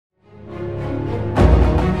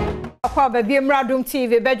akwa ba bi Adom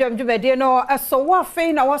TV Badwam dwumade no so wa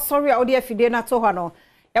fe na wa sorry a odi afide na to ha no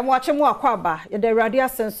ya mo ache mo akwa ba ya da radio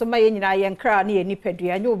asenso ma ye nyina ye nkra na ye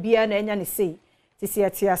nipadua nya obi a na enya ne sei tisi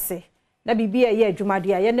ase na bibia ye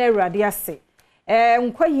adwumade a ye na radio ase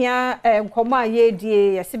nkwahia nkoma ye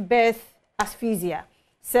die ye se birth asphyxia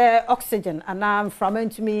se oxygen ana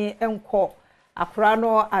mframantumi enko akra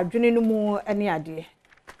no adwene no mu ene ade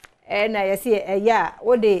na yesi ya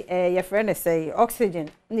wo de your friend say oxygen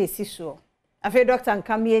na esi so afi doctor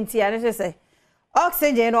nkam ye nti ya say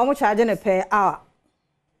oxygen no mo charge ne per hour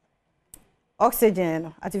oxygen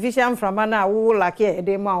no artificial from na wo like e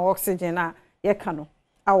de ma oxygen na ye ka no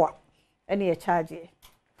hour ene ye charge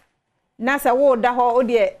na say wo da ho o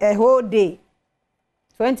de a whole day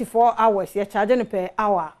 24 hours ye charge ne per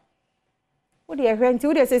hour wo de rent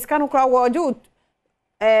wo de say scan kra wo ju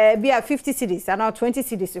be a 50 cedis and now 20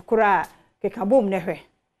 cedis kura ke kabom ne hwe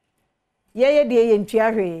ye de ye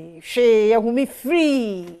ntua hwe hwe ye humi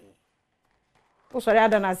free o sori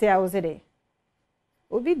adana se a o se de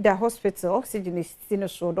obi da hospital oxygen is tin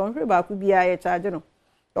so don hwe ba ku bia ye charge no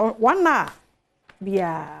one na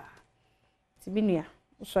bia tibinua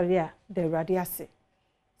o sori a de radio ase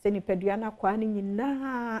se ni padua na kwa ni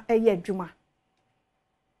nyina eye adwuma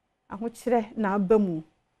ahokyere na abamu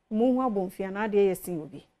mu abomfia na ade yesin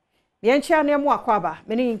obi ye nchia na mu akwaba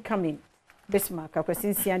many incoming Bismarck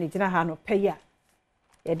akwasinsia ni gina ha no peya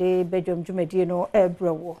ye de Badwam dwumade no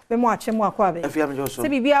ebrewo me mu ache mu akwaba se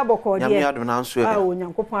bibia bokọ de nyame adom na nso e o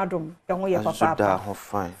nyankopon adom ye ho ye papa da ho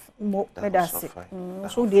fine mo medase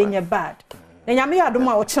so de nya bad na nyame adom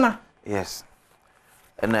a ochena yes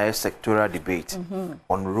and a sectoral debate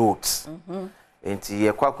on roads enti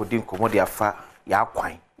ye kwa akodi nkomo de afa ya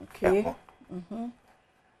akwan okay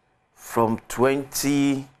from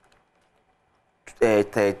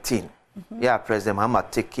 2013 yeah President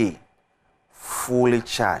Muhammad take fully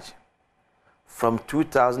charged from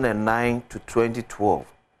 2009 to 2012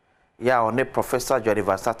 yeah on Professor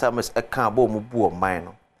Jodiva Satamis ekambo mubu o mine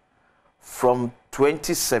from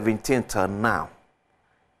 2017 till now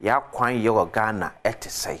yeah kwan ye Ghana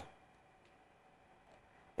say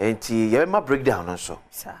enti ye ma breakdown nso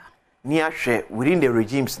sir near share within the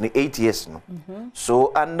regimes in 8 years no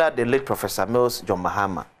so under the late Professor Mills John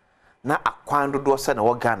Mahama na akwan do se na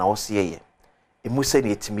wo Ghana wo se ye emu se na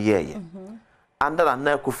etimi ye under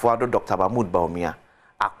na Akufo-Addo Dr. Mahmoud Bawumia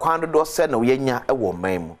akwan do se na wo yenya e wo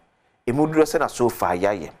man mu emu do se na so fa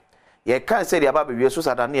ye kan se dia ba be so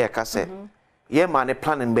sada na ye ka se ye ma ne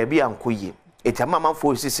planning ba bia ankoyi etama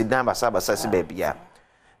manfo sisi dan basa se ba bia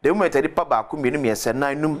the moment the papa ku mienu miense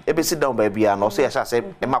nan num ebesi down ba bia na so ya sha se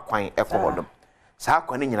e makwan e kodom sa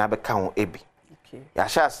kwan ni nyina be ka ho ebi ya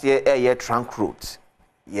sha se ye trunk roads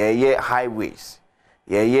ye highways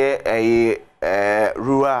ye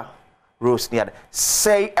rural roads near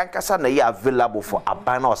say ankasa na ye available for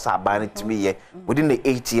aban or saban timi ye within the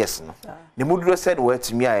 8 years no the mudro said we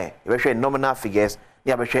timi aye we hwe nominal figures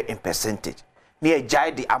ne be hwe in percentage ne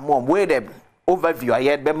jai the amount where the overview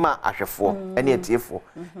aye be ma ahwefo ene etiefo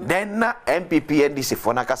then na MPP NDC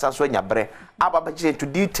for na kasa so nyabre aba to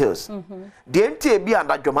details the ntie bi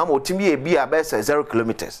andadwoma ma otimi e bi aba 0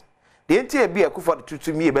 kilometers the ntie bi akufo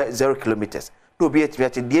to me be 0 kilometers no be etibi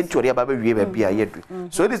ati the ntie aba be wie ba yedu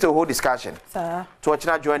so this is a whole discussion sir to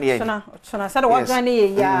ochina join ye chana said what join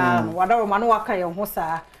ye ya wada ma no waka ye ho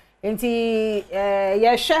sa enti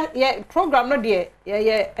ye hwe ye program no de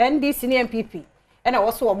ye NDC ne MPP ena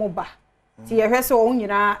wo so wo mo ba ti ye hwese wo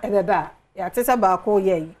nyina ebeba ya tesa ba ko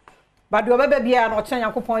ye badu obeba bia na ochen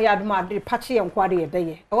yankopon ya aduma de pache ye nkwade ye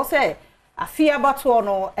deye e wo se afia bato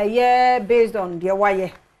no eye based on the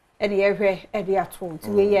waye ene ye hwe e de ato ti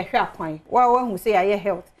we ye hwe akwan wa hu se ya ye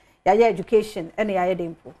health ya ye education ene ya ye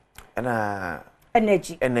dempo ena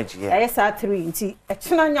energy yeah ya sa 3 nti e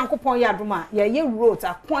chena yankopon ya aduma ye road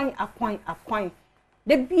akwan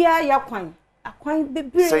de bia ya kwan akwan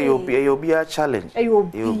bebre say you be a challenge you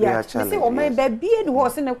be a challenge say o me be bia ni ho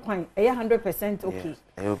se ne kwan 100% okay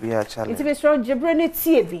you be a challenge it be strong jibre ne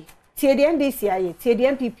tie bi tie de NDC aye tie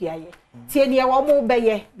de MPP aye tie ne wo mo be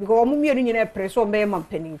ye because o mo mienu nyina press o be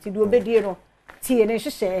mampani ti do obedie no tie ne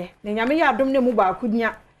hyehyɛ ne nyame ya adom ne mu ba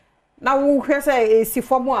akunya na wo hwɛ sɛ esi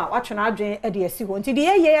fom a watwena adwen e de esi ho nti de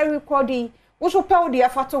ye recording wo so pa wo de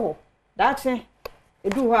afato ho that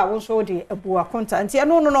edu ho a wo so de abu akonta nti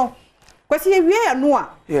no kwasi ewie ya no a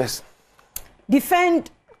yes defend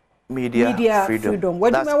media freedom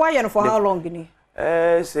what do me why for how long ni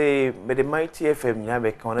say me the mighty FM nya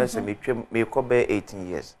be kan say me ko be 18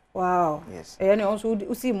 years wow yes and also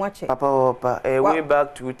usi mwache papa way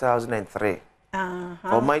back 2003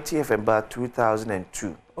 for mighty FM back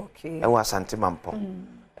 2002 okay I was Santi Mampo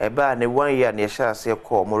eba ne 1 year na yesha ase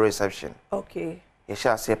call more reception. Okay.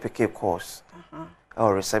 Yesha ase pick course.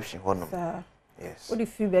 Our reception hono. Yes. What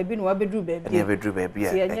if you baby no abedru baby? Yeah, bedru baby.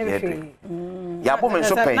 Ya bo me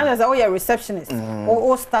so pen. Na za we receptionist.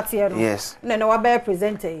 O start here no. Yes. Na na wa be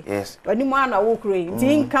presenter. Yes. Wani mu ana wo kure.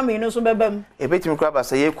 Tin come no so bebam. E betimi kra ba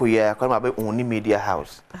say ye koya kwa ma be oni media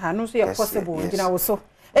house. No so ya possible gina wo so.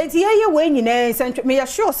 Enti ye we nyina sentwe me ya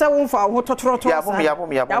sure say won fa ho totoroto. Ya bo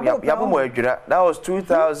mo adwira. That was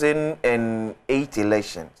 2008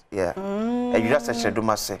 elections. Yeah. Adwira session do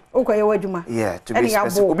ma say. Okay, we adwuma. Yeah, to be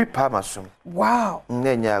specific. Obi pa masum. Wow.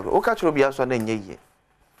 Nya o ka chiro bia so na nya ye.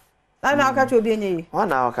 Na ka chiro obi nya ye.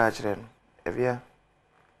 Wana o ka chiro no. Ebia.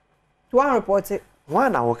 To one report it.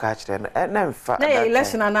 Wana o ka chiro no. Na mfa. Na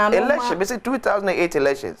election na no. Election, be say 2008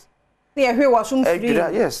 elections. Na hwe wasum free.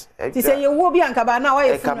 Yes. Ti say ye wo bi anka ba na wa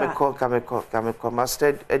ye free. Come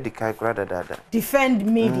master edikai kura da. Defend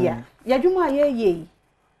media. Yadwuma ye.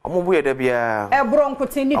 Omo bu ye da bia. Ebro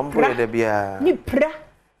nkote ni pra. Omo bu ye da bia. Ni pra.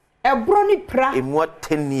 Ebro ni pra. Emu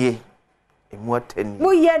atenie.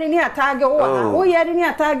 Wo ye ni atage wo ye ni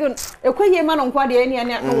atage ekwaye ma no nkwa de ni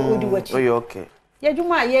na odi wachi. Oh, okay.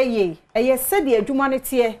 Yadwuma ye. Eye se de adwuma ne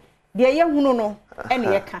te de ye hunu no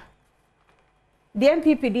ene ye ka. The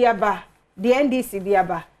MPP diaba, the NDC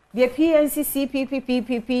diaba, the PNCC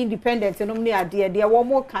PPP independent no mni ade de wo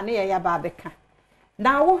mo ka ne ya ba beka.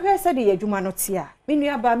 Na wo hwe se de adwuma no te a. Me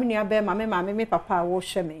nua ba ma me papa wo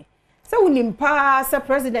hwe me. Se wonim pa se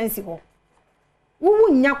presidency ho. Wo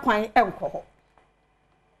nya kwan enko ho.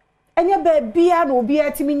 Enya ba bia na obi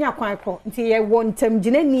atimi nya kwan ko. Nti ye wo ntam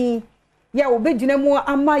ginani ye obegina mu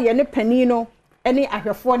ama ye ne pani no ene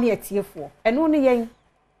ahwefo ne atiefo. Eno ne yen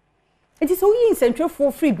Enti so yi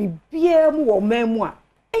nsentwefo free bibia mu wo mamu a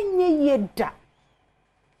enye yeda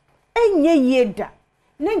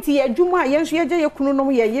nenti ye adwuma yenso ye ye kunu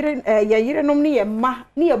nom ye yire nom ne ye ma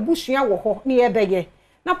ne ye busua wo ho ne ye beye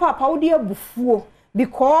na papa wo de abufuo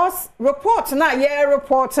because report na ye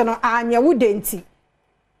report no anya wo denti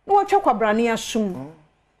no wo twakwa brane asum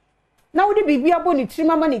na wo de bibia bo ne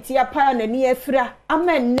tirima ma ne tia pa na ne afira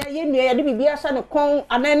amen na ye nua ye de bibia sa ne kon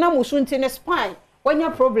anan na musu nti ne spine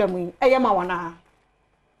wanya problem yin eyema wana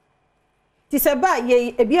ti se ba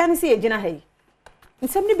ye ebia ne se ye gina hai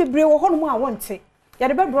nsem ne bebre wo hono mu a wonte ye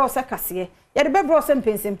de bebro se kase ye de bebro se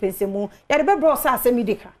mpensemu ye de bebro se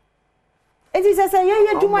asemidika enti se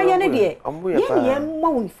ye dwuma ye ne de ye ma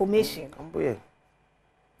information amboye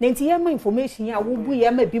nenti ye ma information ya wo bu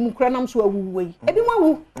ye ma bim kura nam so awuwei ebi ma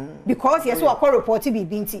wu because ye so akọ report bi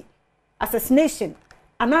binti assassination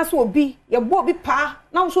anaso obi ye bo obi pa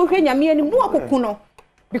na so hwe nyame ani mu akoko no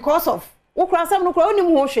because of wo kura sam no kura oni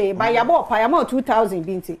mu ho hwe ba ya bo pa ya ma 2000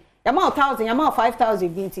 binti ya ma 1000 ya ma 5000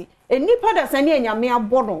 binti enipa da sane nyame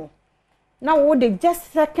abo no na wo de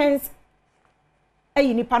just seconds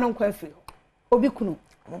ayi nipa no kwa afiri obi kunu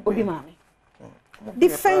obi maame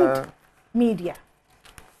defend media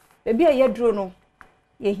bebi a ye duro no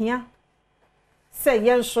ye hia se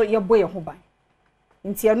ye nso ye bo ye ho ban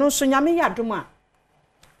nti eno nso nyame ya adom a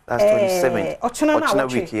that's 27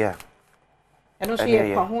 ochina week yeah eno so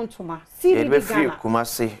ye kwa ho ntoma see the Ghana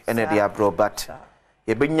Kumasi ene dia bro but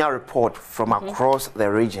ye benya report from across the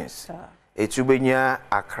regions etubenya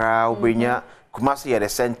Accra ubenya Kumasi ye the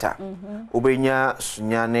center ubenya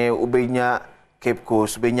Sunyane ubenya Cape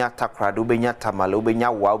Coast ubenya Takrade ubenya Tamale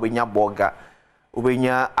ubenya Wa ubenya Boga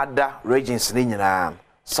ubenya other regions ni nyina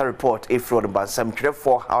sa report efro ba sam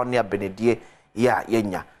twerefo how ne abenedie ya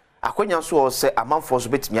yenya akonya so se amanfo so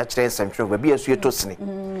betimi a kire nsentwe ba bia so yetosini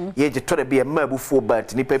ye gitore bia mabufuo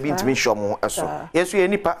bat nipa bi ntimi hwom eso yeso ye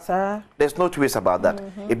nipa there's no two ways about that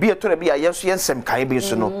e bia tore bia yeso ye nsem kan bi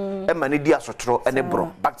so no e ma ne di asotro ene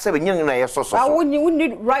bro but se benyin na yeso so we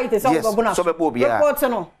need right is all so be bo bia report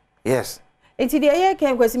no yes enti de ye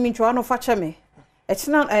kan kwasi mi ntwa no fa cheme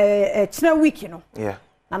echina week no yeah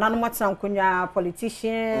nana no matena nkonya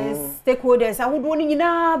politicians stakeholders ahodo ni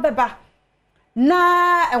nyina beba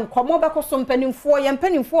na enkomo bekoso mpanimfo ye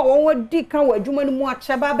mpanimfo won wadi kan wa adwuma no mu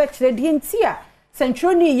acheba be kire de ntia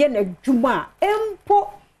sentro ni ye na adwuma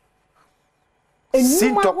empo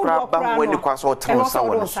enuma ho ba wani kwaso tron sa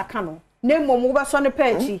wono sakano na momo be so ne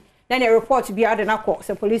pachi na ne report bi ade na ko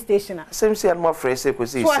se police station a same say anmo frese ko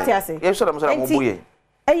si say ye so na mo buye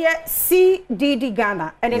eye CDD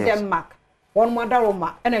Ghana and Denmark one mother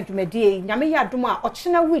Roma and adwumadie nyame ya adoma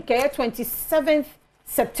ochina week 27th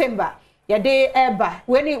September ya day eba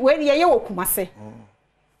when ye wo Kumase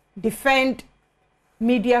defend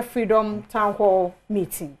media freedom town hall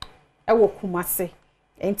meeting e wo Kumase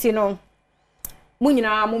enti no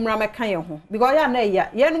munyina mumra meka ye ho because ya na ya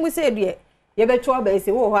ye no mu say de ye beto ba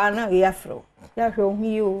say wo ho ana ye afro ya hwe ho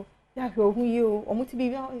yi o ya hwe hu yi o omo ti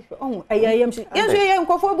bi oh ayam shi yenso ye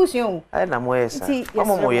nkofo abusuon ai na mo yes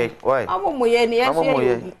mama mo ye why mama mo ye ne ye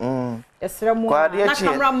esra mo na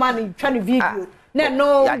cameraman twa ne video na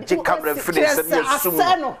no ya je camera free se me sum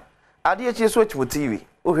ade ye so timo TV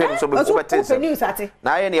o hwe so be ko betese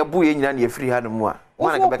na aye ne ebu ye nyina ne free ha no mu a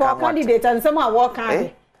wana ke be ka mo candidate and some are work kan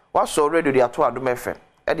wa so radio de ato Adom FM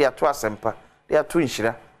e de ato asempa de ato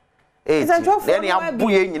nhira then ya abu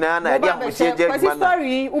ye nyina na de ahosie je ma na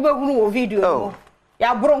story ube hunu wo video no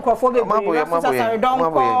ya bro nkofo be bri na sasare don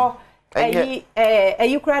ko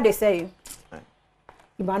eyi kura de say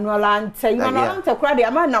Emmanuel Ante kura de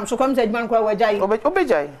ama nam so kom say Emmanuel kura wajai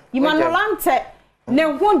obejai Emmanuel Ante ne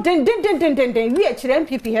ho den wi a kire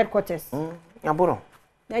MPP headquarters ya bro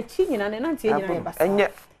na chi nyina ne nante nyina ye basa enye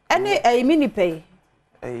ene mini pay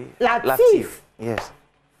Latif yes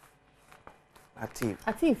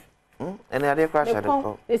Latif ene ade kwa sha de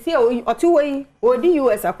ko e see otuwe odi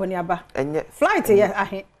US akoniaba enye flight ye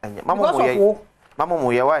ahe enye mama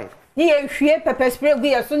mo ye why ni ye hwie pepper spray gu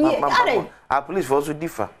ye so ni ade a police for so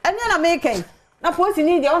differ enye na make na police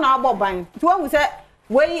ni de ona aboban ti wa hu se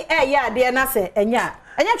we ye ade na se enya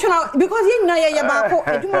twena because ye nyina ye ba ko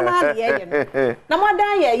aduma na ye no na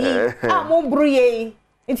modan ye yi a mo bru ye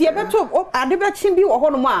nti ye beto ade be chi bi wo ho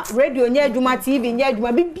no ma radio nya aduma TV nya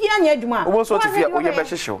aduma bibia nya aduma wo so tifia o ye be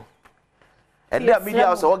hyehyew ede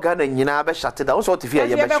media so Ghana nyina be shate da wo so tifia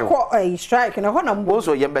ye be hyehyew ko strike na ho na mbo wo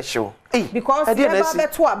so ye be hyehyew because ye ba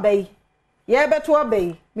beto abai ye beto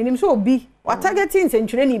abai minim so obi wa targeting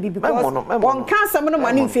century ni bi because won kan sam no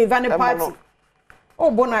money in favor the party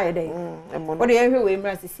o bona ye dey o de ye hwe we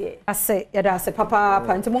mra sisi ase ye da ase papa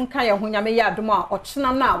pa nti mon kan ye ho nyame ye Adom a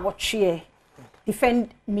ochena na wo twe defend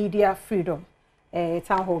media freedom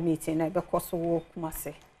town hall meeting na be koso wo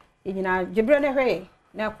kumase nyina gibre ne hwe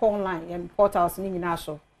na ko online and portals ni nyina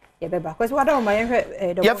so ye beba because wada o ma ye hwe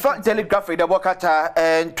ye fa telegraph de bokata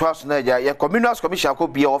and twas na ja ye communal commission ko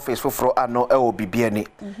be office foforo ano e o bibia ni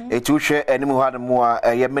etu hwe animu ha mo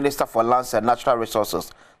a ye minister for lands and natural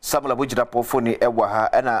resources Samuel Abujida Pofoni e wa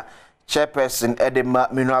ha na chairperson Edema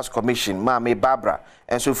Minerals Commission Mami Barbara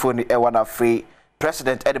enso foni e wa na free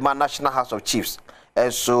President Edema National House of Chiefs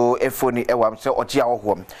so efoni ewam se ogia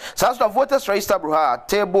ohom so voters register bruha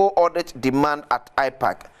table audit demand at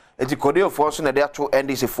IPAC eti kode of so na dey to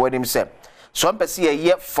NDC for him say so mpese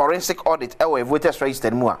ye forensic audit ewe voters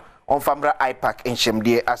register mu a on famra IPAC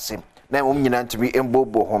enhyemde asim na mum nyina ntimi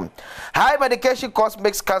embobo hom high medication cost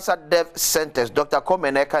makes cancer death sentence Dr.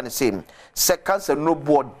 Komene can say cancer no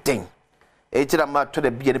boarding eti na ma to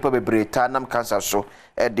the bia nipa bebre ta nam cancer so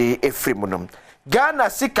de efrimunum Ghana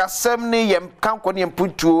sika semni yem kanko ni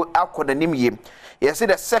mpuntu akonanim yem. Yes,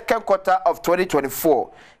 the second quarter of 2024,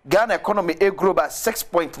 Ghana economy grew by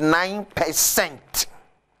 6.9%.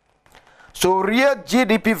 So real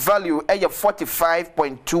GDP value is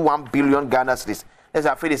 45.21 billion Ghana cedis. As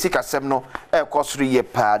I feel the sika semno cost 3 year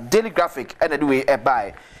per daily graphic and anyway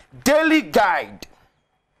by daily guide.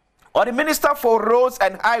 Or the Minister for Roads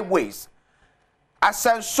and Highways,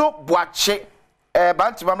 Asenso Boache.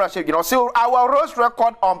 Banti mamra she you know say our road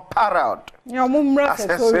record unparalleled. Ya mumra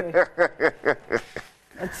sorry.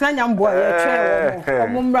 Tsanya mboa ye twa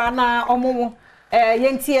mumra na omumu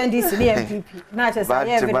yenti NDC ni MPP na che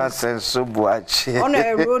say evidence. Banti Senso Boache. On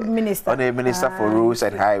a road minister. On a minister for roads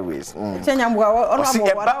and highways. Tsanya mboa on mo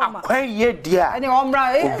akwan ye dia. Ani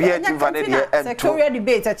omra obi atimva dia secretary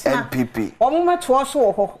debate atina. MPP. Omume to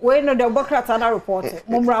so ho. We no the Bokrata na report.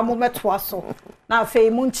 Mumra mo meto so. Na fe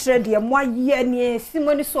mu nkyere de mo aye ne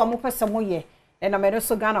simoni so mo pese mo ye na me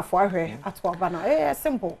so Ghana for ahwe ato ba na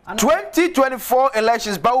simple 2024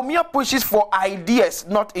 elections Baumia pushes for ideas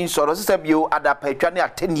not insurance say bio adapatwa ne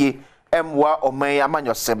atenie emwa oman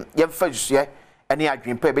amanyosem yemfa jusue ene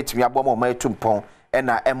adwempa betimi abom oman tumpon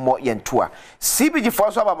na emmo yentoa CBG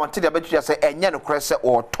for so abamonte de betwa say enye no krese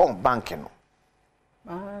o ton bank no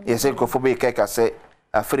yese ko fobe keka say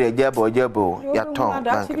afre ejabo ya ton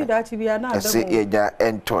bank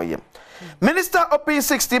Minister open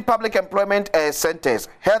 16 public employment centers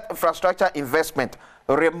health infrastructure investment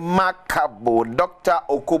remarkable Dr.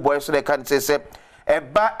 Okubo so they can say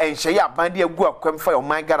eba enhye abande agu akwamfa o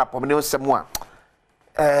man Ghana pomne nsemu a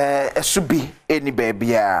esubi eni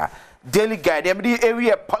baabia daily guide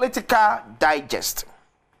area political digest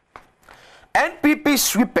NPP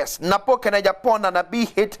sweepers Napo Kenya Pond na B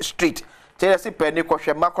hit street tell us penny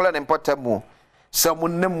kwhwe makola na importamu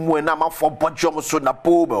samunnem na mafo bodjom so na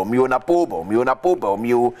pobo mi na pobo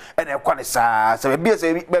ene kwane sa se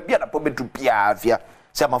bia na pobo dupia afia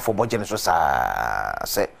se mafo bodje so sa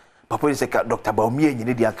se papa se ka Dr. Baumia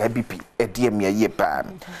nyine dia ka BP edie me ye pa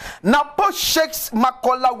na po shakes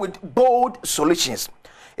makola with bold solutions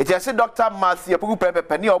It is a Dr. Matthew Pugu Pepe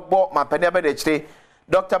Penny or Bo my penny abedre,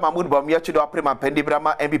 Dr. Mahmoud Bamiachi do Prima Pendi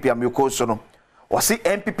Brahma MPP Amuko Sono. Or see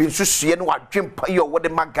MPP Sushi and what Jim Payo what the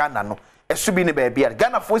Magana no. A subini baby at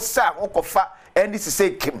Ghana for Sa Okofa and this is a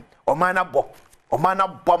Kim or Mana Bo. O mana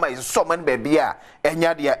bomber is so many baby and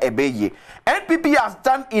yadia ebeye. NPP has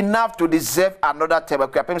done enough to deserve another term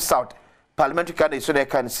of South parliamentary candidate so they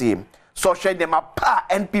can see him. So share them up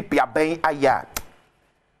NPP are baying aya.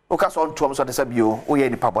 Okas on to so the sabio, we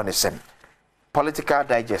any pabonism. Political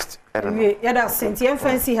digest. Yeah, that's Cynthia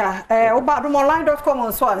fancy her. About online.com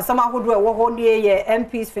on so and someone who do a walk on the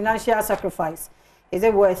MP's financial sacrifice. Is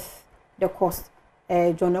it worth the cost?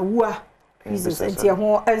 John Awua. Business and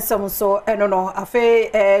ho and some so no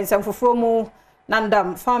afa some for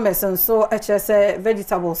nandam farmers and so HS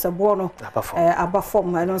vegetables abono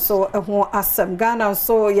abafom and so ho asem Ghana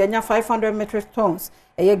so yenya 500 metric tons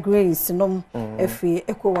grains no efi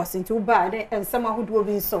ECOWAS into buy and some who do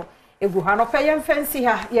be so egu ha no pay fancy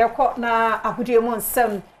ha ye ko na ahudie mo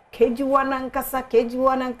nsem KG1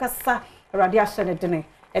 ankasa radiation edene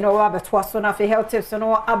and all about twas so na for health tips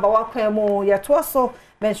no abawa kwemo ye to so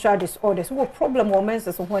menstrual disorders wo problem wo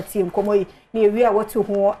menses ho atim komo ni ewi a watu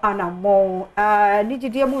ho anamon ni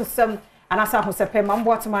gidie mu nsem anasa ho sepe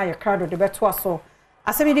mambo atma ye crowd de beto so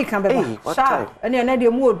asemi di kan beba sha ene na de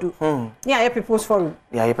mu odu ni aye people's forum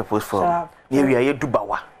ni ewi aye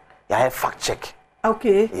dubawa ya aye fact check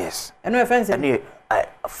okay yes eno offense ni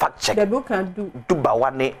fact check the book can do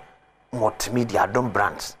dubawa ne multimedia Adom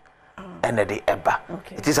brands and the eba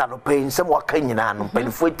it is an open some work nyina no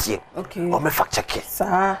panifo tie o me fact check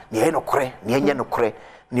sa ne no kore ne enye no kore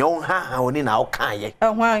ne on ha oni na o kan ye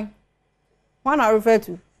hwan I refer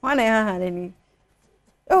to hwan ha ni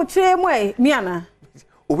o chire mu mi ana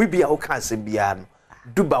obi bia o kan se bia no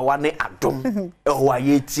dubawa ne Adom e ho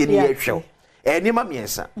aye tie ne ye hwew ni ma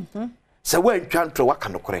miensa se wan twantro waka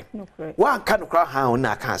no kore wan ka no kora ha oni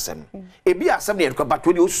aka asem ebi asem ne ko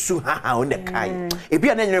bato de osu ha oni kai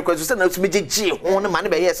ebi na nyen ko so na so megegi ho ne ma ne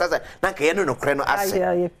be ye sasa na ka ye no kore no ase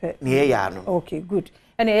ne ye ya no okay good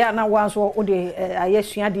ene ya na wan so o de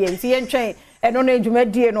ayesua de nti ye ntwen eno na edwuma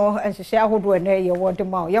die no enhyehyɛ ahodo ene ye wo de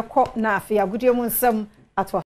ma ye kɔ na afia agudie mu nsam ato